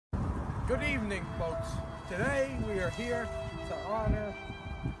Good evening, folks. Today we are here to honor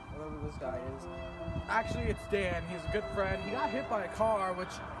whatever this guy is. Actually, it's Dan. He's a good friend. He got hit by a car, which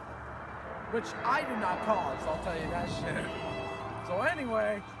I did not cause. I'll tell you that shit. So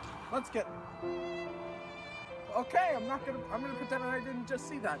anyway, let's get. Okay, I'm gonna pretend I didn't just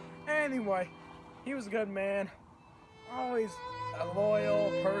see that. Anyway, he was a good man. Always a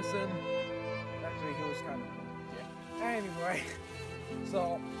loyal person. Actually, he was kind of. Yeah. Anyway,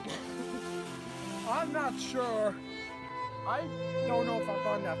 so. I'm not sure. I don't know if I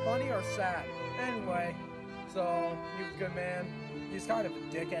found that funny or sad. Anyway, so he was a good man. He's kind of a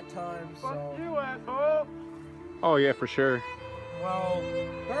dick at times. Fuck so. you, asshole! Oh yeah, for sure. Well,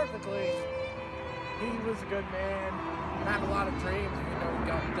 perfectly. He was a good man. Had a lot of dreams, even though he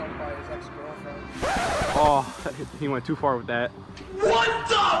got dumped by his ex-girlfriend. Oh, he went too far with that. What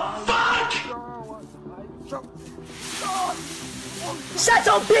the fuck? Shut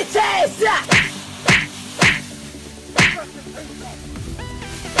your bitch ass up!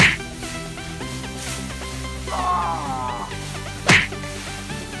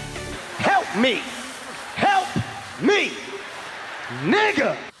 Help me! Help me!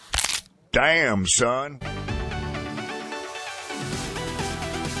 Nigga! Damn, son.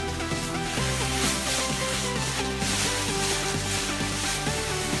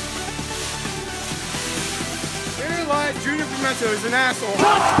 In real life, Junior Pimento is an asshole.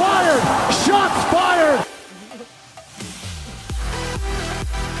 Shots fired! Shots fired!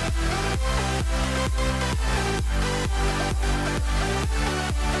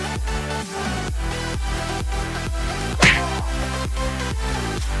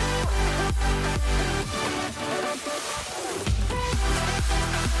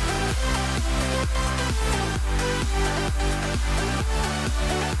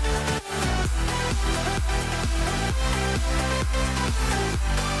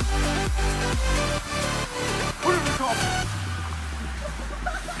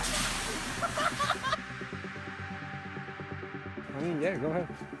 I mean, yeah, go ahead.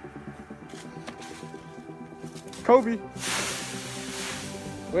 Kobe.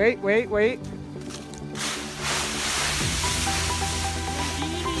 Wait.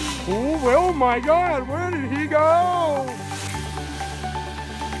 Oh my God, where did he go?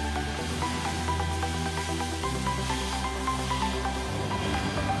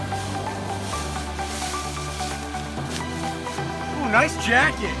 Ooh, nice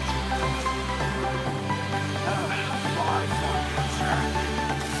jacket.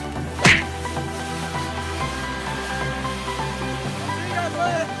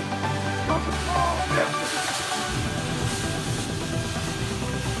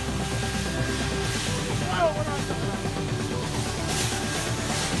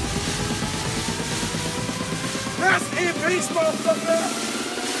 That's a baseball stuff there.